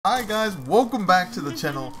Hi guys, welcome back to the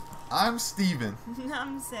channel. I'm Steven.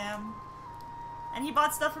 I'm Sam. And he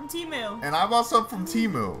bought stuff from Temu. And I bought stuff from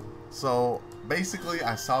Temu. So basically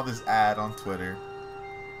I saw this ad on Twitter.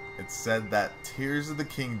 It said that Tears of the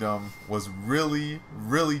Kingdom was really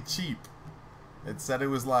cheap. It said it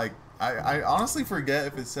was like, I honestly forget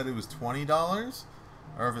if it said it was $20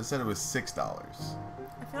 or if it said it was $6.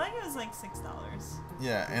 I feel like it was like $6.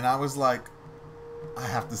 Yeah, and I was like, I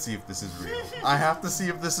have to see if this is real. I have to see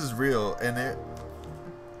if this is real, and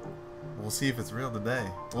we'll see if it's real today.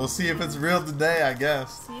 We'll see if it's real today, I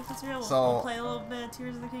guess. See if it's real. So, we'll play a little bit of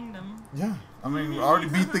Tears of the Kingdom. Yeah, I mean, we already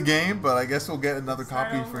beat the game, but I guess we'll get another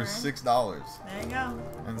copy for $6. There you go.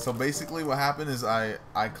 And so basically what happened is I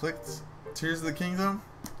clicked Tears of the Kingdom,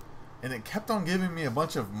 and it kept on giving me a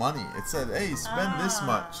bunch of money. It said, hey, spend this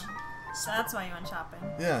much. So that's why you went shopping.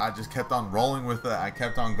 Yeah, I just kept on rolling with it. I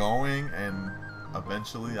kept on going, and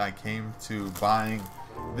eventually I came to buying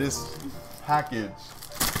this package.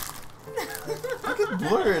 I can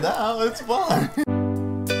blur it out, it's fine.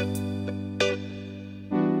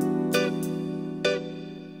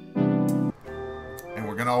 And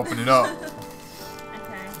we're gonna open it up.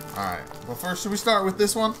 Okay. Alright, but first, should we start with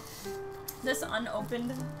this one? This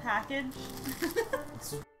unopened package.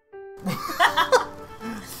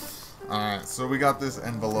 Alright, so we got this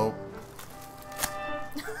envelope.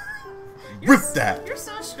 Rip that! You're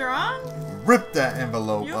so strong! Rip that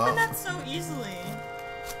envelope You up. open that so easily.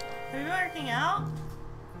 Have you been working out?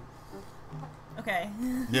 Okay.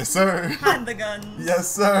 Yes, sir. Hide the guns. Yes,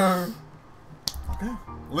 sir. Okay.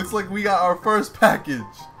 Looks like we got our first package.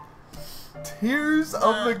 Tears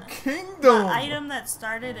of the Kingdom. The item that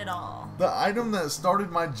started it all. The item that started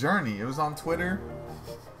my journey. It was on Twitter.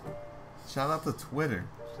 Shout out to Twitter.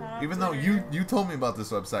 Even though you told me about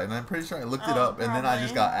this website, and I'm pretty sure I looked it up, and then I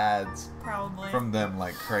just got ads from them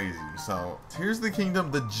like crazy. So, Tears of the Kingdom,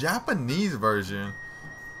 the Japanese version,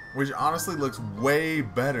 which honestly looks way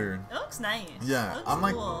better. It looks nice. Yeah, it looks I'm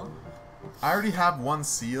cool. like, I already have one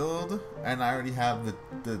sealed, and I already have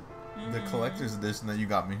the collector's edition that you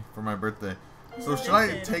got me for my birthday. So should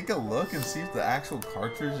I take a look and see if the actual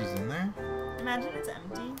cartridge is in there? Imagine it's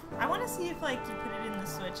empty. I want to see if like you put it in the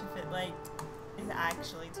Switch, if it like is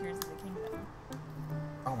actually Tears of the Kingdom.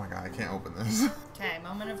 Oh my god, I can't open this. Okay,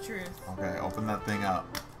 moment of truth. Okay, open that thing up.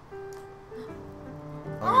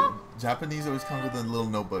 Oh, Japanese always comes with a little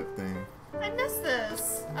notebook thing. I missed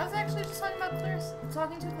this. I was actually just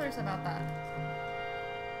talking to Clarissa about that.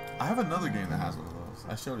 I have another game that has one of those.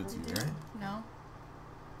 I showed it to you, right? No.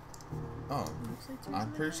 Oh,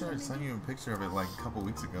 I'm pretty sure I sent you a picture of it like a couple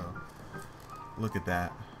weeks ago. Look at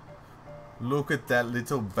that. Look at that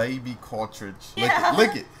little baby cartridge. Yeah.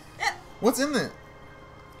 Lick it. Yeah. What's in there?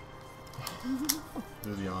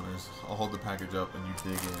 Do the honors. I'll hold the package up and you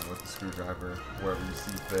dig in with the screwdriver wherever you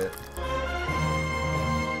see fit.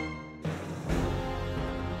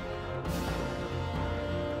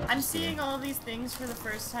 I'm seeing all of these things for the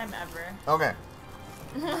first time ever. Okay.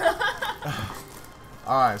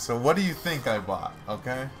 Alright, so what do you think I bought?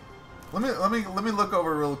 Okay? Let me look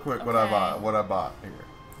over real quick what I bought here.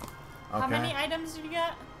 Okay. How many items did you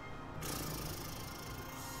get?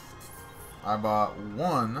 I bought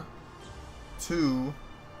 1, 2,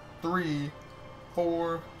 3,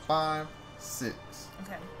 4, 5, 6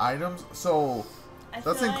 items. So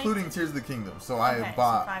that's including Tears of the Kingdom. So I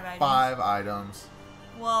bought so 5 items.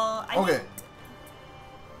 Well,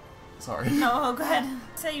 Sorry. No, go ahead.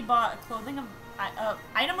 Say you bought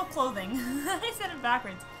item of clothing. I said it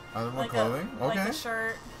backwards. Item of clothing? Okay. Like a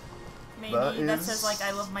shirt. Maybe that says like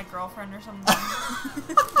I love my girlfriend or something.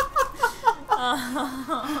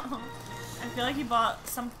 I feel like you bought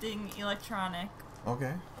something electronic.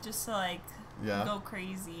 Okay. Just to like go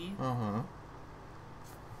crazy.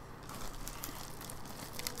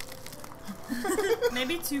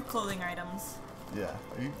 Maybe 2 clothing items. Yeah.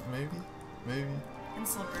 Maybe. And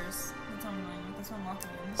slippers. That's what I'm doing. That's what I'm walking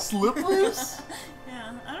in. Slippers?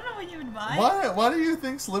 Yeah. I don't know what you would buy. Why do you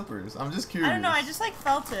think slippers? I'm just curious. I don't know. I just like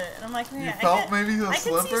felt it, and I'm like, you felt maybe a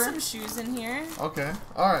slipper? I can see some shoes in here. Okay.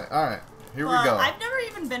 All right. Here we go. I've never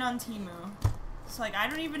even been on Temu, so like I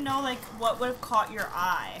don't even know like what would have caught your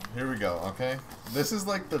eye. Here we go. Okay. This is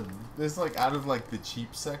like out of like the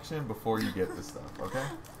cheap section before you get this stuff. Okay.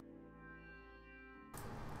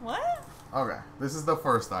 What? Okay. This is the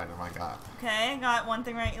first item I got. Okay, got one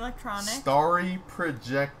thing right. Electronic. Starry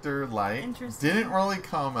projector light. Interesting. Didn't really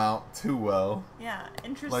come out too well. Yeah,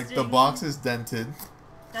 interesting. Like the box is dented.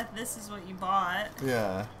 That this is what you bought.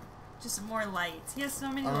 Yeah. Just more lights. He has so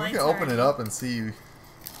many lights. We can open it up and see.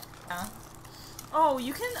 Yeah. Oh,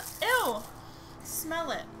 you can. Ew.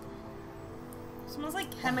 Smell it. It smells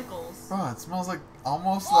like chemicals. Oh, it smells like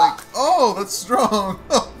almost like... Oh, that's strong.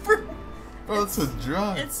 Bro, that's a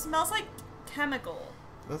drug. It smells like chemical.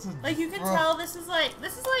 That's a like you can tell this is like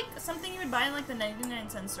something you would buy in like the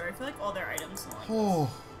 99-cent store. I feel like all their items smell like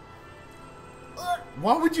this.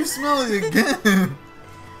 Why would you smell it again?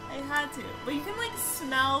 I had to. But you can like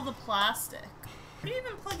smell the plastic. How do you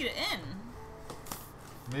even plug it in?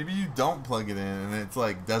 Maybe you don't plug it in and it's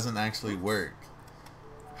like doesn't actually work.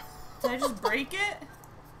 Did I just break it?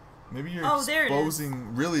 Maybe you're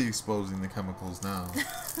really exposing the chemicals now.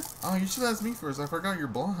 Oh, you should ask me first. I forgot you're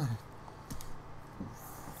blind.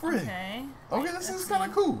 Frick. Okay. Okay, this is kind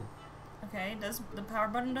of cool. Okay, the power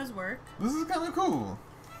button does work. This is kind of cool.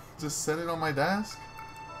 Just set it on my desk.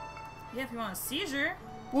 Yeah, if you want a seizure.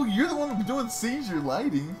 Well, you're the one doing seizure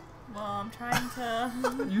lighting. Well, I'm trying to.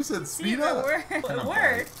 You said speed up. It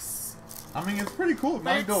works. I mean, it's pretty cool. It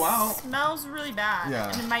might go out. It smells really bad. Yeah.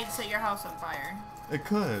 And it might set your house on fire. It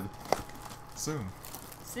could. Soon.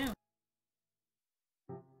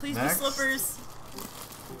 Please be slippers.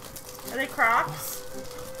 Are they Crocs?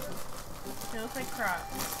 They look like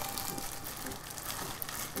Crocs.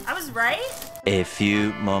 I was right? A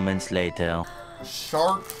few moments later.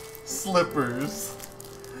 Shark slippers.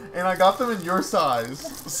 And I got them in your size,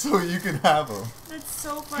 so you can have them. That's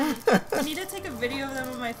so funny. I need to take a video of them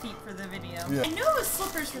on my feet for the video. Yeah. I knew it was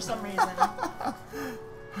slippers for some reason.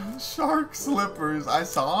 Shark slippers. I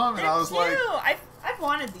saw them and I was cute. like... I've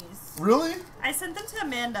wanted these. Really? I sent them to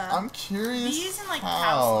Amanda. I'm curious these and, like,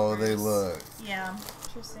 how they look. Yeah.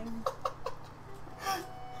 Interesting.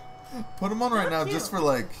 Put them on right now cute. just for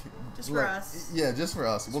like... Just for us. Yeah, just for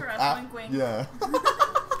us. Just for us, wink wink. Yeah.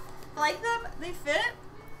 I like them. They fit.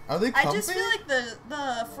 Are they comfy? I just feel like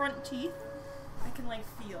the front teeth, I can like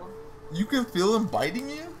feel. You can feel them biting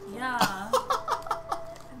you? Yeah.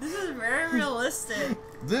 This is very realistic.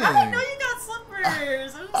 Dang. I didn't know you got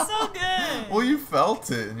slippers. It was so good. Well, you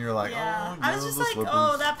felt it and you're like, yeah. Oh, I was just like, slippers.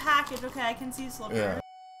 Oh, that package. Okay, I can see slippers. Yeah.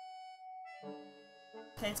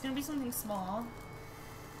 Okay, it's gonna be something small.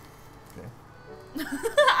 Okay.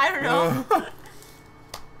 I don't know.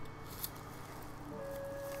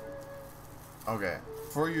 Okay.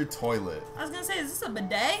 For your toilet. I was gonna say, is this a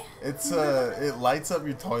bidet? It's it lights up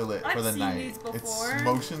your toilet for the I've seen night. These before. It's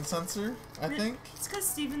motion sensor, I think. It's because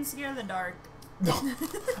Steven's scared of the dark. No,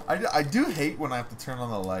 I do hate when I have to turn on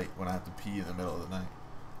the light when I have to pee in the middle of the night.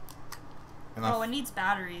 And it needs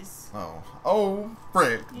batteries. Oh,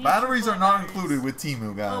 frick! Batteries are not included with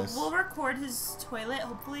Temu, guys. We'll record his toilet.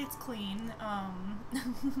 Hopefully, it's clean.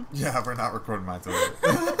 Yeah, we're not recording my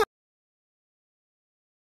toilet.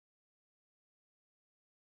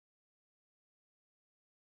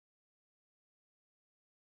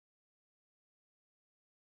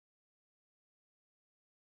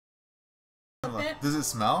 Does it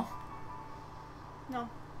smell? No.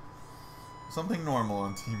 Something normal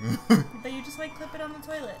on Temu. But you just like clip it on the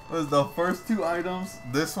toilet. The first two items,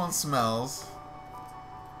 this one smells.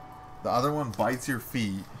 The other one bites your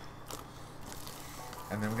feet.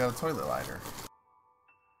 And then we got a toilet lighter.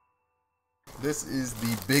 This is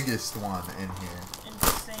the biggest one in here.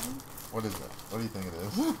 Interesting. What is it? What do you think it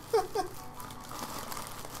is?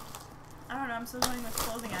 I don't know, I'm still going with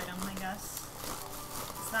clothing item, I guess.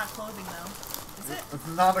 It's not clothing though. Is it? It's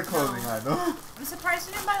not a clothing item. I'm surprised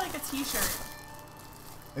you didn't buy like a t-shirt.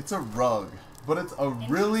 It's a rug. But it's a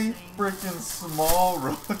really freaking small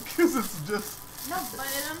rug because it's just... No, but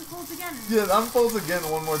it unfolds again. Yeah, it unfolds again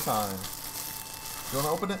one more time. You want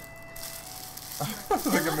to open it?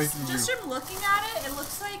 Just from looking at it, it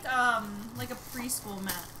looks like a preschool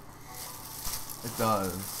mat. It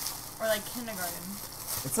does. Or like kindergarten.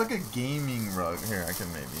 It's like a gaming rug. Here, I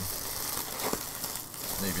can maybe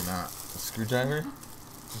not. A screwdriver?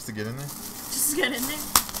 Just to get in there? Just to get in there?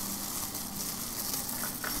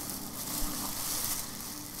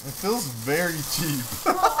 It feels very cheap.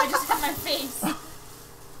 Oh, I just hit my face.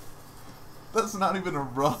 That's not even a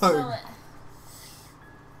rug. Smell it.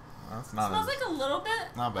 That's not. It smells like a little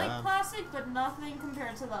bit not bad. like plastic, but nothing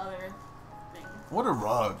compared to the other thing. What a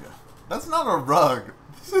rug. That's not a rug.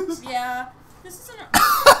 Yeah. This isn't a...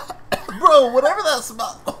 Bro, whatever that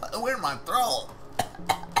smell went in my throat.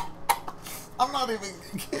 I'm not even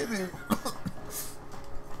kidding.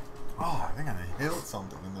 Oh, I think I inhaled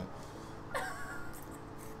something in there.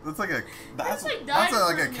 That's like a that's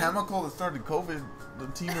like a chemical that started COVID. The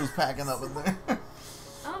Temu's packing up in there.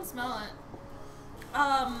 I don't smell it.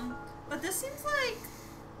 But this seems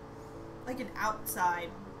like an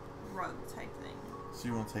outside rug type thing. So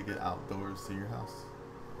you won't take it outdoors to your house?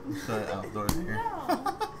 Try it outdoors here.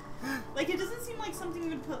 No. Like it doesn't seem like something you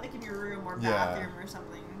would put like in your room or bathroom or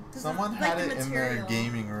something. Someone had it in their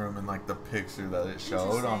gaming room in like the picture that it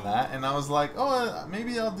showed on that, and I was like, oh,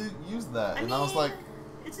 maybe I'll use that. I was like,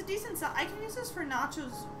 it's a decent size. I can use this for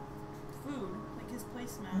Nacho's food, like his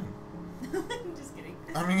placemat. Just kidding.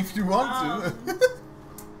 I mean, if you want to.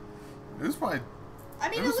 It was probably. I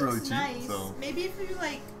mean, it was looks really cheap. nice. So. Maybe if you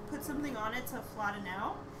like put something on it to flatten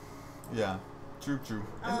out. Yeah, true.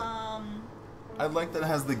 I like that it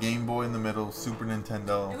has the Game Boy in the middle, Super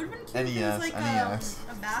Nintendo, it would have been cute NES, if it was like NES.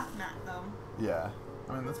 A bath mat, though. Yeah,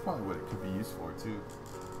 I mean that's probably what it could be used for too.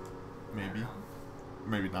 Maybe,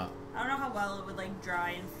 maybe not. I don't know how well it would like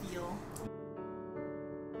dry and feel.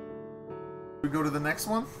 We go to the next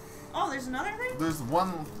one. Oh, there's another thing? There's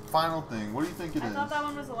one final thing. What do you think it is? I thought that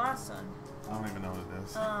one was the last one. I don't even know what it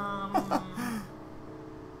is.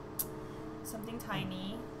 Something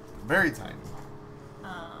tiny. Very tiny.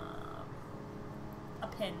 A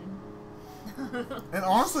pin. It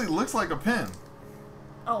honestly looks like a pin.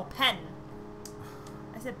 Oh, pen.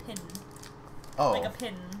 I said pin. Oh. Like a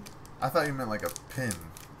pin. I thought you meant like a pin.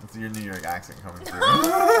 It's your New York accent coming through.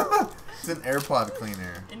 It's an AirPod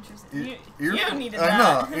cleaner. Interesting. You needed that.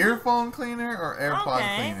 I know. Earphone cleaner or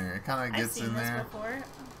AirPod cleaner. It kind of gets in there. I've seen this before.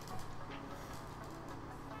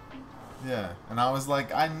 Yeah, and I was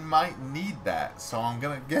like, I might need that, so I'm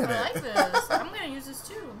gonna get it. I like this. I'm gonna use this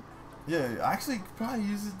too. Yeah, actually, you could probably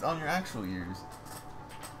use it on your actual ears.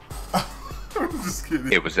 I'm just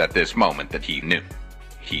kidding. It was at this moment that he knew.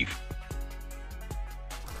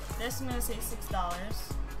 This I'm gonna say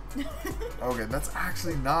 $6. Okay, that's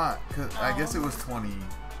actually not, cause I guess it was 24.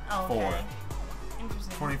 Oh, okay.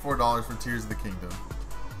 Interesting. $24 for Tears of the Kingdom.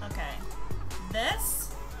 Okay.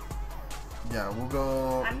 This. Yeah, we'll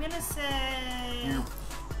go. I'm gonna say. Your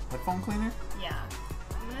headphone cleaner? Yeah.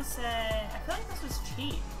 I'm gonna say. I feel like this was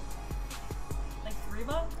cheap. Like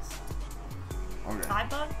 $3? Okay.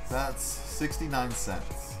 $5? That's 69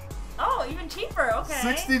 cents. Oh, even cheaper. Okay.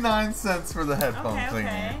 69 cents for the headphone cleaner.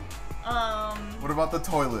 Okay. What about the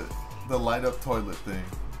toilet? The light up toilet thing.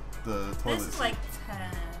 The toilet. This is like 10.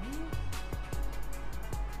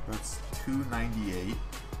 That's $2.98.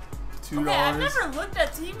 $2. Okay, I've never looked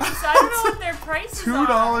at Temu, so I don't know what their prices are.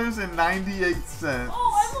 $2.98. Oh, I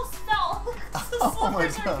almost fell. The Oh my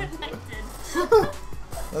slippers God. are connected.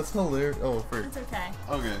 That's hilarious. Oh, freak. It's okay.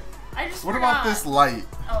 Okay. I just What forgot. about this light?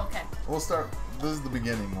 Oh, okay. We'll start. This is the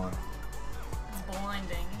beginning one. It's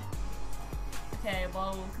blinding. Okay,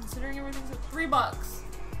 well, considering everything's at $3.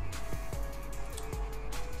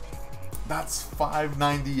 That's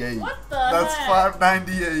 $5.98. What the That's heck?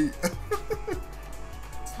 $5.98.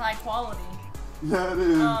 It's high quality. Yeah, it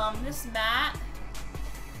is. This mat,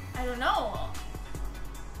 I don't know.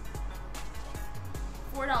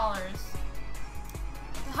 $4.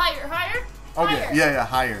 Higher. Okay, Higher. yeah,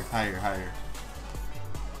 higher.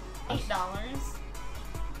 $8.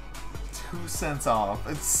 2 cents off.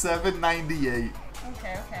 It's $7.98.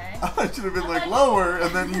 Okay. I should have been like lower,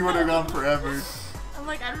 and then you would have gone forever. I'm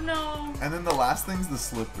like, I don't know. And then the last thing's the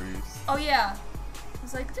slippers. Oh yeah. I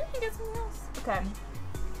was like, didn't you get something else? Okay.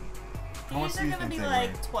 How much These do are you gonna think be they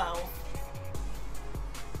like weigh? 12.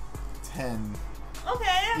 10. Okay,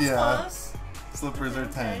 that's Yeah. close. Slippers are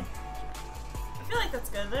 10. I feel like that's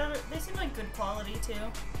good. They seem like good quality too.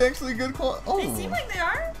 Actually, good quality. Oh, They seem like they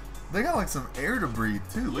are. they got like some air to breathe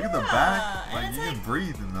too. Look at the Yeah, back. and Like it's you can like-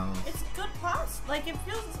 breathe in those. It's good plastic. Like it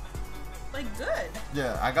feels like good.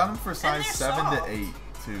 Yeah, I got them for size they're 7 to soft. 8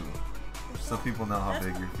 too, so people know how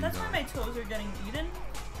big your feet That's are. why my toes are getting eaten.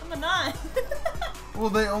 I'm a 9. Well,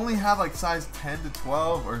 they only have like size 10 to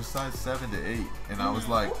 12 or size 7 to 8, and I was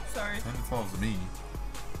like, Oops, sorry. 10 to 12 is me.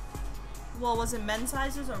 Well, was it men's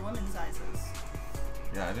sizes or women's sizes?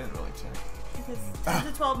 Yeah, I didn't really check. Because 10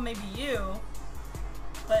 to 12 may be you,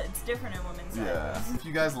 but it's different in women's Yeah. sizes. If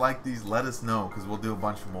you guys like these, let us know because we'll do a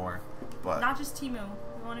bunch more. But Not just Temu.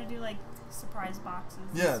 We want to do like surprise boxes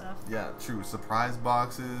and yeah, stuff. yeah, true. Surprise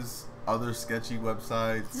boxes, other sketchy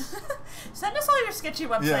websites. Send us all your sketchy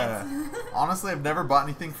websites. Yeah. Honestly, I've never bought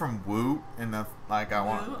anything from Woot, and that's, like I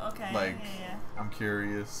want. Ooh, okay. Like, yeah. I'm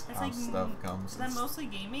curious It's how like, stuff comes. Is that mostly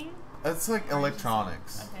gaming? It's like Or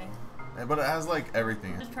electronics, Okay. but it has like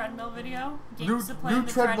everything. The treadmill video? New Games to play on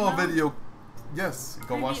the treadmill video. Yes,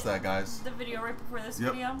 go watch Preview- that, guys. The video right before this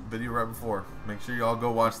Yep, video? right before. Make sure y'all go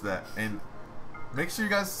watch that, and make sure you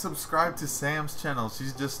guys subscribe to Sam's channel.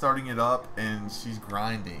 She's just starting it up, and she's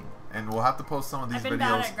grinding. And we'll have to post some of these I've been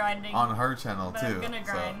bad videos at grinding, on her channel but too. I'm gonna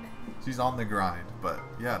grind. So she's on the grind. But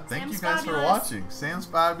yeah, thank Sam's you guys fabulous. for watching. Sam's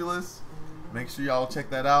fabulous. Make sure y'all check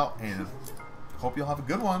that out, and hope y'all have a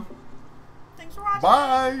good one. Thanks for watching.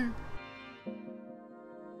 Bye.